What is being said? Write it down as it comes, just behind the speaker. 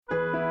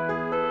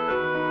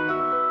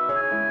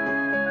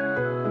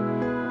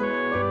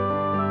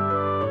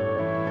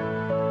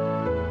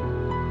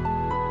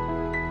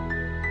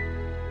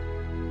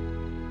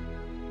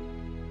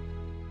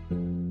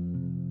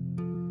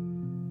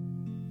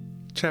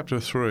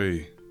Chapter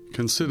 3.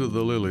 Consider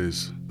the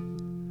Lilies.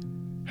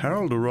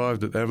 Harold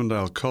arrived at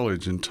Avondale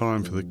College in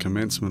time for the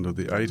commencement of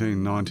the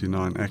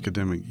 1899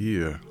 academic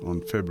year on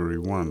February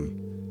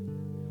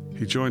 1.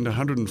 He joined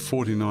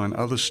 149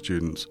 other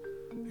students,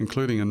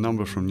 including a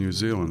number from New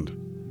Zealand.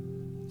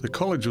 The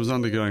college was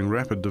undergoing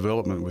rapid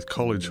development with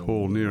College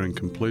Hall nearing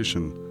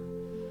completion.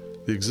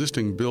 The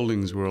existing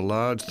buildings were a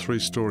large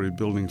 3-storey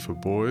building for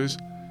boys,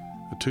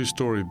 a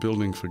 2-storey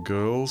building for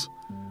girls,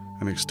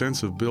 an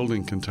extensive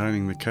building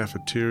containing the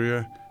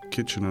cafeteria,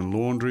 kitchen and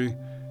laundry,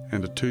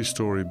 and a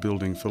 2-storey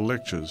building for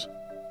lectures.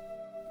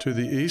 To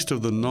the east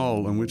of the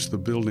knoll on which the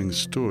building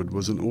stood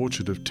was an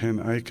orchard of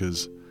 10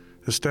 acres,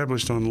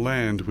 established on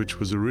land which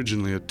was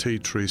originally a tea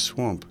tree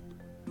swamp.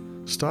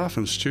 Staff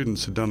and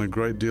students had done a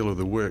great deal of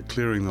the work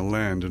clearing the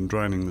land and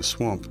draining the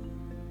swamp.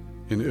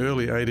 In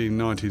early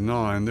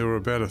 1899 there were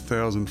about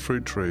 1,000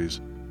 fruit trees.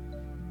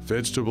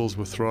 Vegetables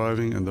were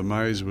thriving and the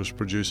maize was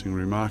producing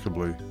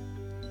remarkably.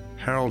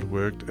 Harold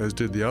worked, as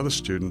did the other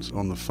students,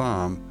 on the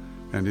farm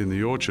and in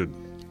the orchard.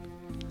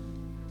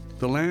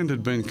 The land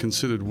had been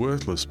considered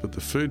worthless, but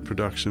the food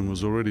production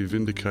was already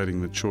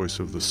vindicating the choice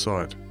of the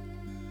site.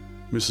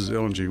 Mrs.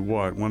 Ellen G.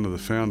 White, one of the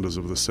founders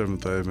of the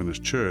Seventh-day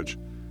Adventist Church,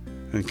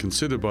 and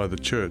considered by the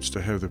church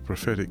to have the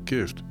prophetic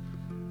gift,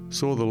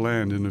 saw the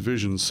land in a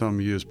vision some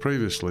years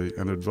previously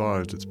and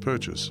advised its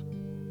purchase.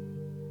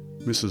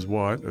 Mrs.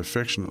 White,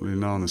 affectionately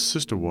known as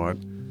Sister White,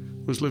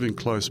 was living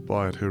close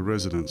by at her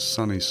residence,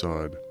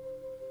 Sunnyside.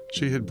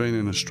 She had been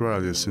in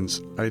Australia since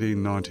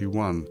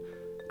 1891,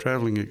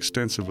 travelling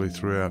extensively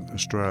throughout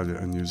Australia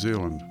and New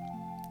Zealand.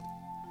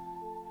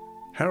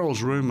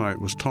 Harold's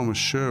roommate was Thomas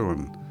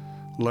Sherwin,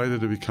 later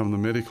to become the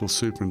medical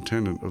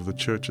superintendent of the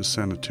church's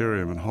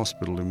sanitarium and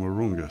hospital in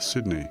Wahroonga,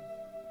 Sydney.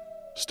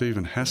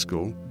 Stephen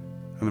Haskell,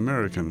 an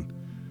American,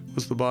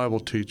 was the Bible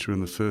teacher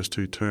in the first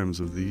 2 terms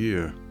of the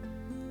year.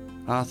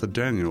 Arthur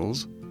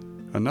Daniels,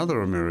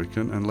 another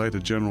American and later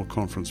General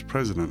Conference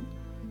president,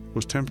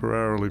 was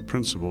temporarily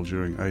principal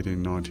during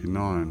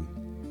 1899.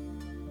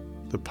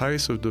 The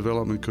pace of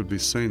development could be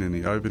seen in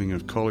the opening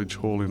of College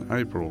Hall in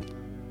April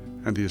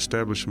and the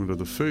establishment of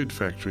the food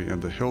factory and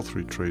the health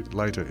retreat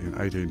later in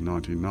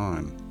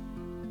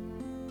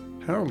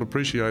 1899. Harold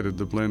appreciated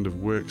the blend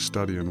of work,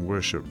 study and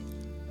worship.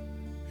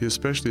 He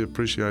especially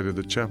appreciated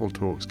the chapel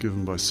talks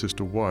given by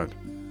Sister White,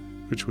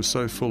 which were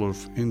so full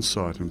of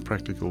insight and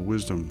practical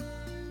wisdom.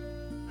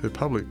 Her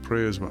public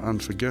prayers were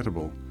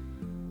unforgettable,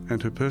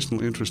 and her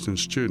personal interest in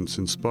students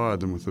inspired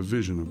them with a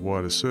vision of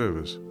wider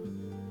service.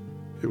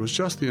 It was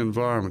just the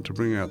environment to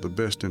bring out the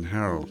best in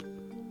Harold.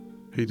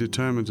 He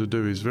determined to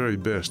do his very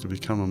best to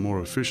become a more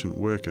efficient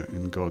worker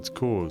in God's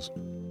cause.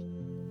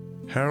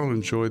 Harold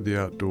enjoyed the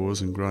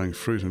outdoors, and growing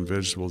fruit and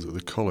vegetables at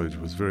the college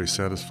was very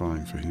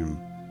satisfying for him.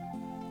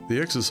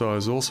 The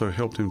exercise also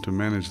helped him to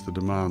manage the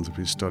demands of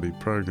his study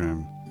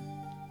program.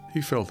 He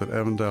felt that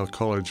Avondale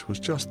College was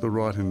just the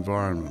right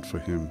environment for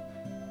him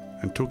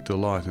and took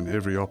delight in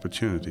every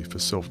opportunity for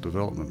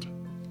self-development.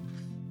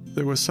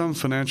 There were some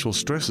financial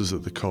stresses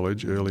at the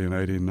college early in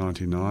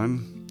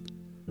 1899.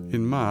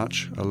 In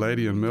March, a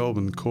lady in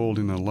Melbourne called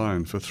in a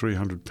loan for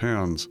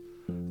 £300,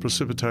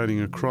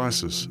 precipitating a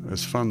crisis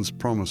as funds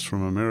promised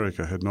from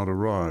America had not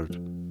arrived.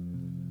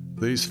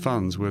 These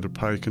funds were to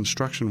pay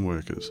construction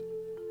workers.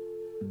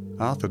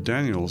 Arthur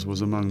Daniels was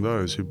among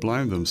those who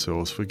blamed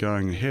themselves for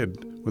going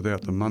ahead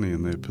without the money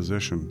in their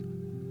possession.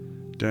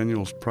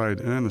 Daniels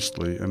prayed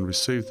earnestly and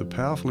received the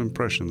powerful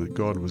impression that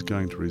God was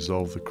going to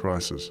resolve the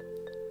crisis.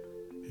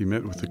 He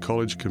met with the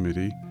college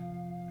committee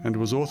and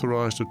was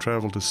authorised to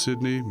travel to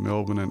Sydney,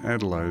 Melbourne and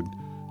Adelaide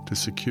to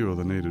secure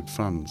the needed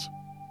funds.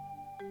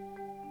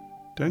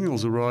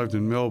 Daniels arrived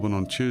in Melbourne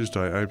on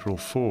Tuesday, April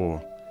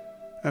 4,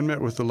 and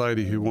met with the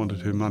lady who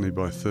wanted her money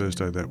by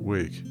Thursday that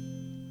week.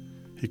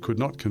 He could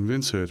not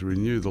convince her to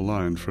renew the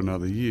loan for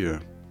another year.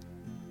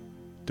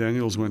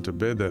 Daniels went to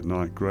bed that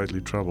night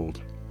greatly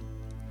troubled.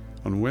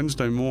 On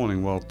Wednesday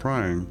morning, while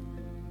praying,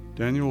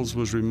 Daniels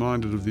was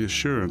reminded of the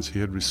assurance he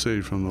had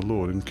received from the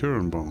Lord in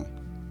Cooranbong.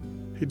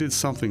 He did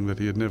something that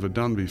he had never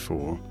done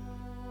before.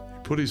 He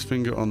put his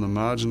finger on the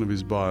margin of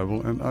his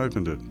Bible and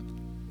opened it.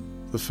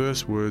 The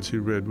first words he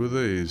read were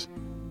these: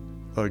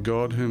 "Thy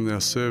God whom thou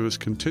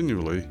servest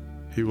continually,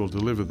 he will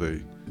deliver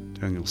thee."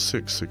 Daniel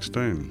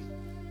 6:16.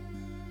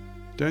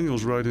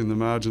 Daniels wrote in the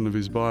margin of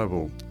his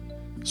Bible,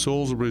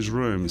 "Salisbury's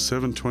Room,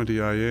 7:20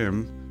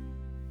 a.m.,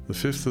 the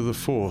 5th of the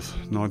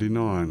 4th,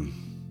 99.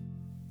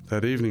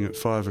 That evening at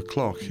 5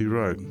 o'clock he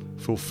wrote,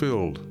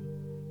 "Fulfilled,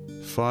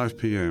 5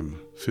 p.m,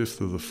 5th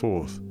of the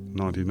 4th,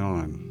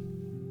 99.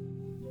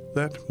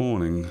 That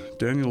morning,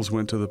 Daniels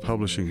went to the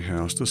publishing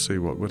house to see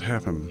what would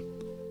happen.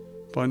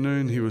 By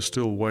noon he was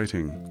still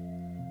waiting.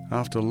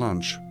 After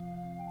lunch,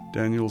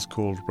 Daniels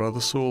called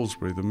Brother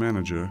Salisbury, the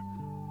manager,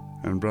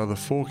 and Brother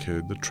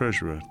Forkhead, the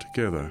treasurer,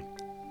 together.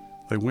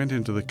 They went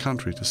into the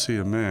country to see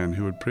a man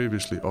who had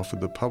previously offered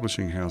the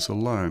publishing house a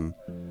loan,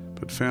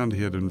 but found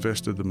he had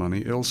invested the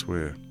money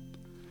elsewhere.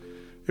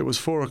 It was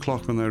 4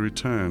 o'clock when they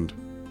returned.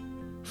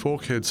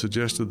 Forkhead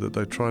suggested that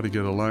they try to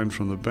get a loan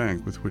from the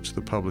bank with which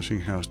the publishing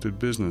house did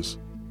business.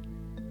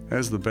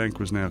 As the bank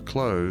was now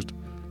closed,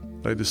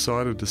 they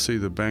decided to see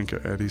the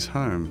banker at his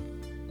home.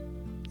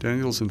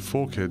 Daniels and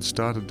Forkhead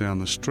started down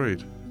the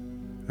street,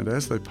 and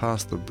as they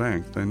passed the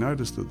bank, they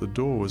noticed that the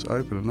door was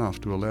open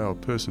enough to allow a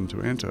person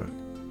to enter.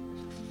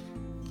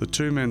 The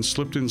two men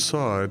slipped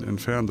inside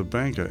and found the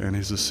banker and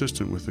his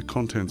assistant with the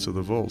contents of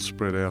the vault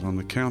spread out on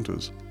the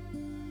counters.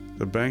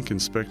 The bank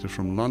inspector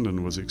from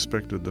London was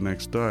expected the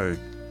next day,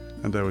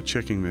 and they were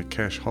checking their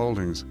cash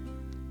holdings.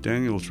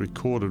 Daniels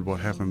recorded what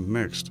happened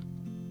next.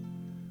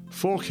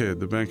 "Forkhead,"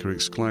 the banker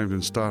exclaimed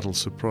in startled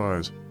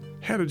surprise.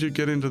 "How did you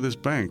get into this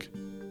bank?"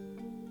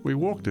 "We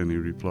walked in," he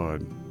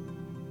replied.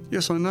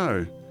 "Yes, I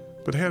know,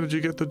 but how did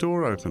you get the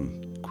door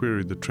open?"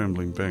 queried the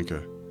trembling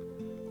banker.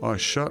 "I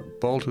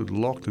shut, bolted,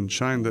 locked and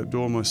chained that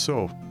door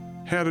myself.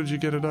 How did you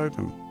get it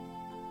open?"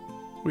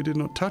 "We did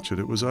not touch it,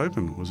 it was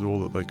open," was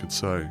all that they could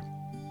say.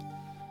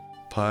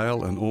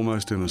 Pale and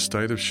almost in a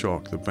state of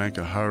shock, the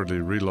banker hurriedly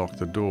relocked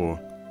the door.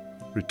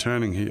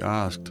 Returning, he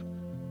asked,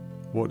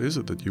 "What is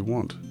it that you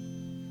want?"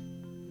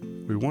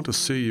 "We want to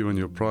see you in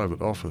your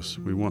private office.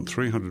 We want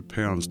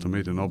 £300 to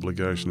meet an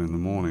obligation in the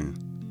morning."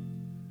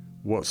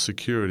 "What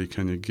security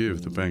can you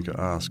give?" the banker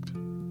asked.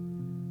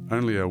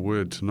 "Only our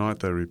word tonight,"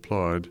 they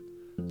replied,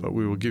 "but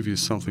we will give you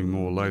something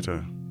more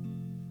later."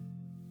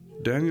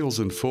 Daniels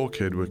and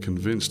Forkhead were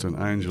convinced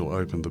an angel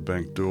opened the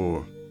bank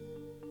door.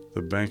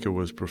 The banker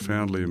was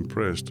profoundly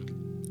impressed,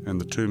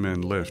 and the two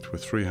men left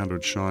with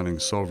 300 shining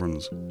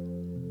sovereigns.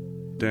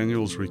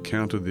 Daniels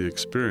recounted the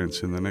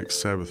experience in the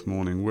next Sabbath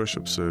morning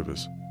worship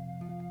service.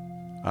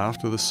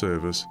 After the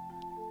service,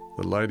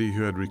 the lady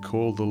who had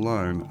recalled the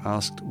loan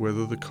asked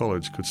whether the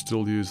college could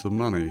still use the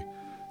money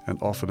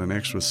and offered an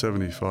extra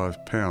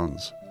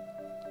 £75.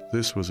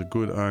 This was a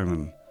good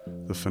omen.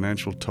 The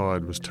financial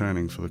tide was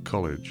turning for the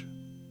college.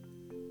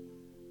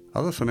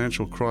 Other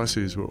financial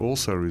crises were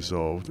also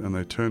resolved, and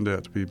they turned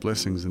out to be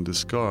blessings in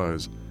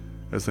disguise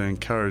as they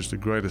encouraged a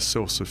greater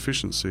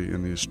self-sufficiency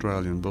in the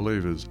Australian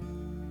believers.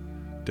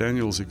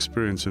 Daniel's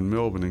experience in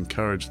Melbourne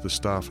encouraged the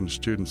staff and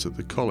students at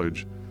the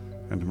college,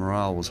 and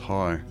morale was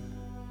high.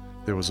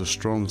 There was a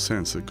strong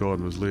sense that God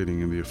was leading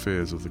in the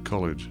affairs of the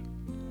college.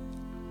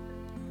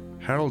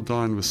 Harold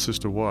dined with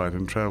Sister White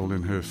and travelled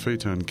in her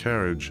phaeton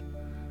carriage,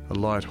 a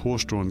light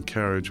horse-drawn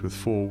carriage with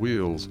 4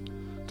 wheels,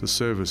 to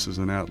services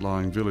in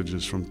outlying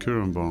villages from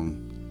Cooranbong.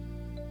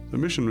 The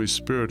missionary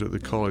spirit at the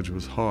college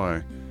was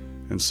high,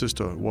 and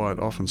Sister White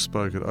often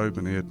spoke at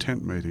open-air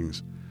tent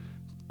meetings,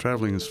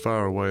 travelling as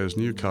far away as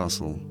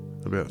Newcastle,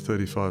 about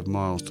 35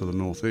 miles to the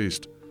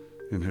northeast,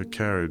 in her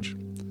carriage.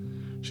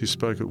 She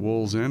spoke at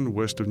Wallsend,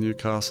 west of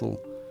Newcastle,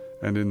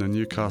 and in the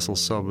Newcastle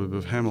suburb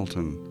of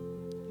Hamilton.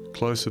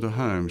 Closer to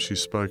home, she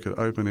spoke at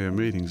open-air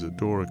meetings at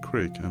Dora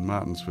Creek and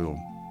Martinsville.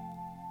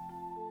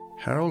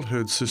 Harold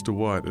heard Sister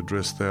White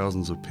address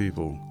thousands of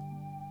people.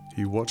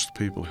 He watched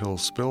people held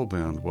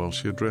spellbound while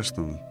she addressed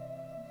them.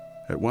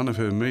 At one of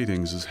her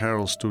meetings, as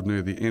Harold stood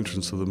near the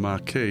entrance of the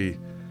marquee,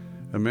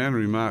 a man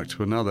remarked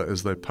to another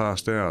as they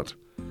passed out,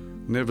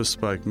 "Never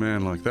spoke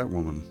man like that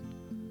woman."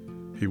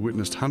 He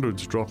witnessed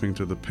hundreds dropping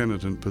to the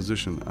penitent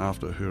position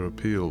after her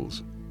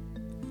appeals.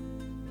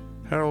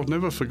 Harold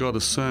never forgot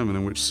a sermon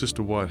in which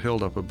Sister White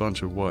held up a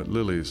bunch of white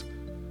lilies.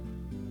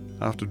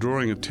 After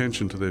drawing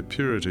attention to their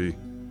purity,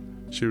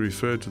 she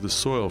referred to the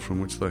soil from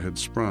which they had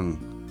sprung,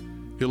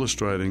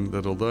 illustrating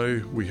that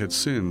although we had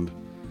sinned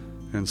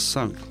and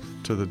sunk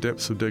to the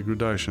depths of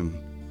degradation,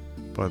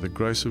 by the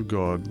grace of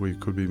God we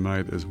could be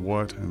made as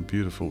white and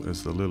beautiful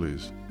as the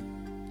lilies.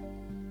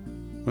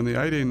 When the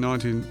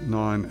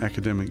 1899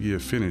 academic year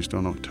finished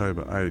on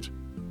October 8,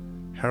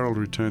 Harold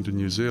returned to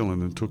New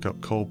Zealand and took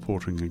up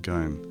colporteuring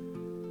again.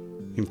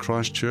 In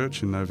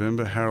Christchurch in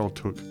November, Harold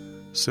took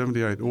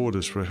 78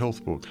 orders for a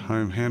health book,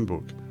 home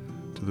handbook,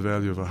 to the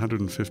value of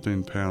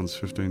 £115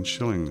 15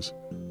 shillings.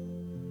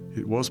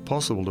 It was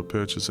possible to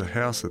purchase a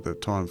house at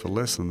that time for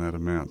less than that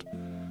amount,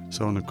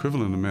 so an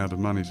equivalent amount of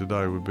money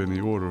today would be in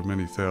the order of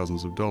many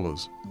thousands of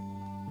dollars.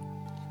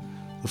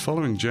 The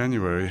following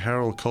January,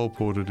 Harold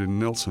colported in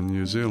Nelson,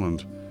 New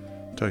Zealand,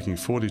 taking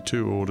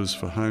 42 orders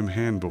for home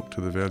handbook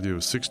to the value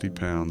of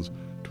 £60,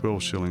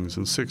 12 shillings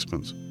and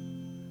 6pence.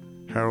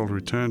 Harold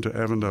returned to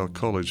Avondale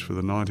College for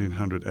the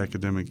 1900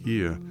 academic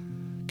year,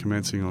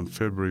 commencing on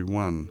February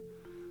 1.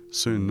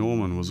 Soon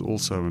Norman was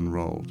also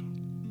enrolled.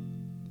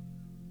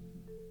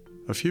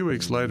 A few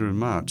weeks later in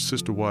March,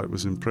 Sister White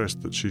was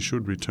impressed that she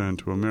should return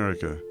to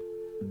America.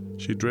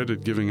 She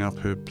dreaded giving up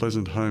her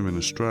pleasant home in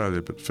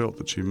Australia, but felt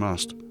that she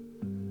must.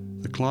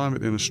 The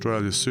climate in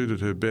Australia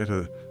suited her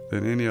better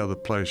than any other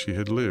place she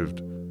had lived,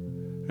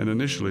 and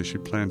initially she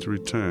planned to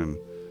return,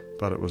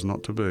 but it was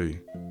not to be.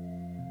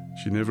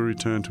 She never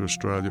returned to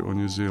Australia or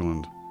New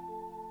Zealand.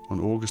 On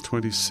August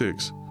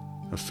 26,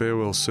 a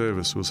farewell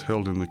service was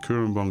held in the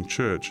Cooranbong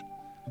Church,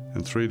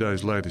 and 3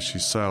 days later she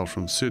sailed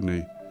from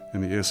Sydney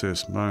in the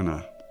SS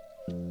Mona.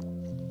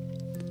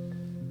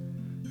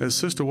 As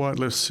Sister White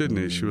left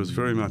Sydney, she was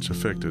very much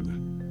affected.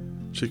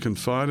 She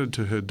confided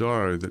to her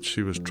diary that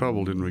she was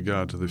troubled in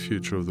regard to the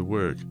future of the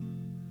work.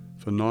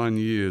 For 9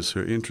 years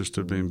her interest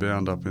had been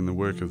bound up in the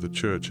work of the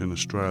church in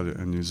Australia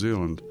and New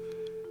Zealand,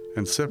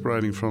 and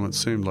separating from it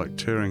seemed like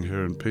tearing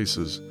her in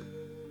pieces,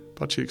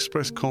 but she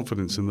expressed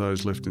confidence in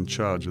those left in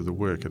charge of the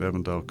work at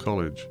Avondale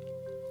College.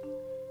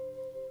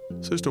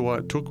 Sister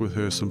White took with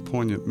her some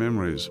poignant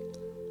memories.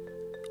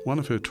 One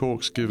of her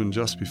talks given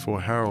just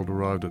before Harold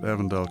arrived at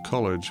Avondale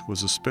College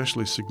was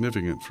especially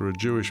significant for a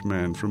Jewish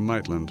man from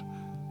Maitland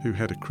who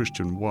had a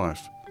Christian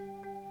wife.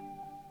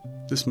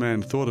 This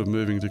man thought of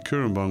moving to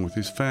Cooranbong with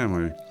his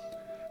family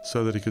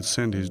so that he could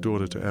send his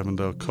daughter to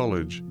Avondale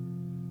College.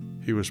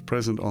 He was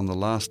present on the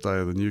last day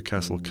of the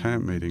Newcastle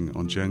camp meeting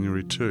on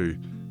January 2,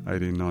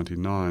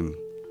 1899.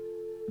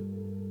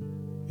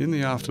 In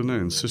the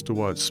afternoon, Sister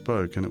White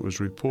spoke, and it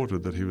was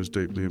reported that he was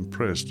deeply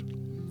impressed.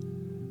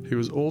 He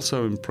was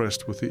also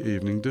impressed with the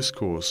evening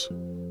discourse.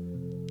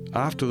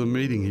 After the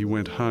meeting, he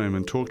went home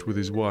and talked with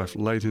his wife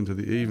late into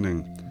the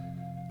evening.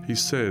 He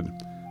said,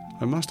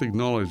 "I must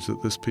acknowledge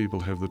that this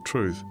people have the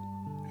truth."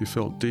 He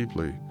felt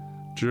deeply.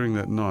 During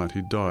that night,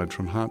 he died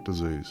from heart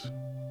disease.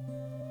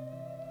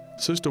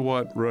 Sister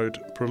White wrote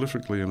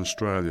prolifically in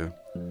Australia.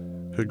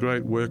 Her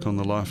great work on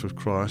the life of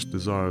Christ,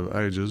 Desire of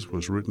Ages,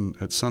 was written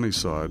at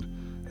Sunnyside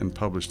and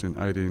published in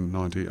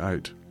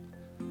 1898.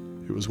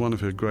 It was one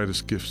of her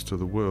greatest gifts to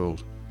the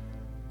world.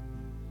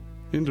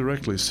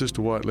 Indirectly,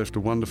 Sister White left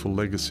a wonderful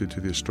legacy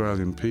to the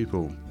Australian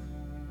people.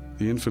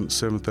 The infant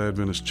Seventh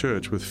Adventist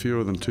Church, with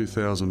fewer than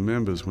 2,000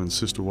 members when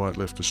Sister White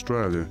left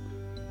Australia,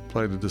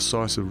 played a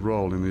decisive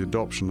role in the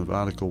adoption of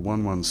Article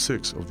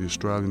 116 of the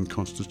Australian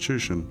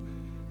Constitution,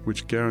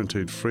 which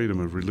guaranteed freedom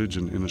of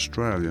religion in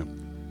Australia.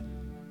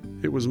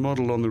 It was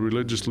modelled on the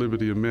Religious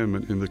Liberty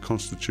Amendment in the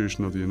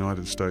Constitution of the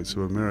United States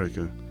of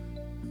America.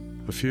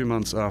 A few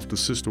months after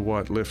Sister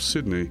White left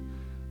Sydney,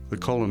 the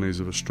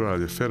colonies of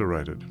Australia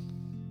federated.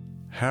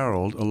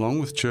 Harold, along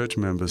with church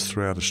members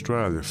throughout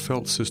Australia,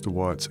 felt Sister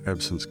White's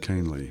absence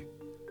keenly.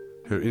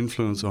 Her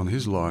influence on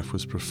his life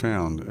was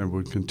profound and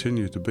would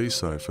continue to be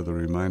so for the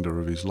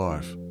remainder of his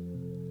life.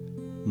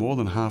 More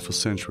than half a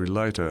century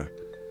later,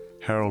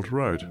 Harold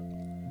wrote,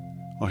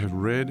 "I have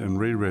read and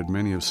reread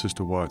many of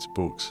Sister White's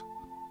books.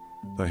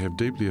 They have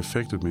deeply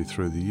affected me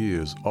through the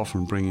years,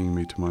 often bringing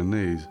me to my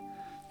knees,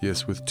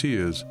 yes, with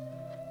tears,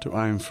 to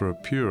aim for a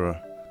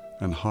purer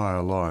and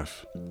higher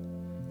life.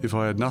 If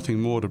I had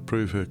nothing more to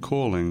prove her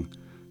calling,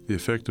 the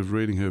effect of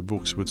reading her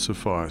books would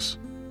suffice.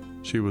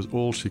 She was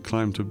all she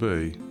claimed to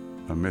be,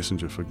 a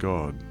messenger for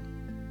God."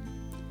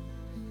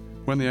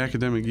 When the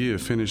academic year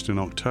finished in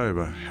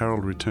October,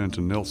 Harold returned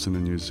to Nelson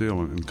in New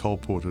Zealand and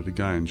colported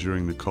again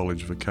during the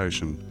college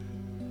vacation.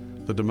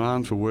 The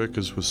demand for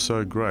workers was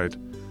so great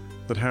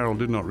that Harold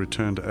did not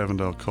return to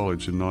Avondale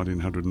College in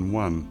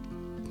 1901.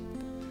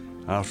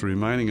 After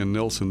remaining in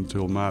Nelson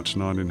till March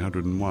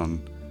 1901,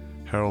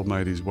 Harold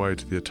made his way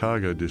to the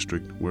Otago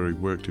district, where he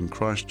worked in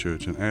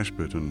Christchurch and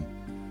Ashburton,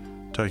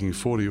 taking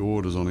 40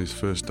 orders on his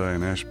first day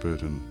in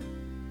Ashburton.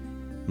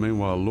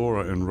 Meanwhile,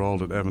 Laura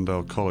enrolled at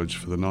Avondale College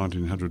for the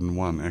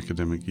 1901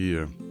 academic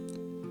year.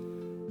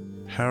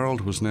 Harold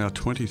was now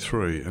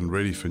 23 and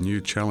ready for new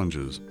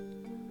challenges.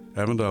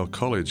 Avondale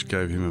College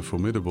gave him a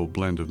formidable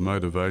blend of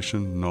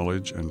motivation,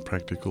 knowledge and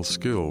practical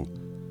skill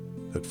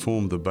that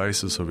formed the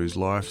basis of his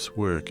life's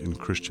work in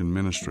Christian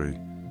ministry.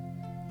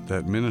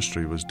 That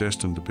ministry was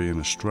destined to be in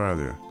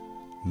Australia,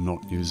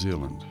 not New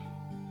Zealand.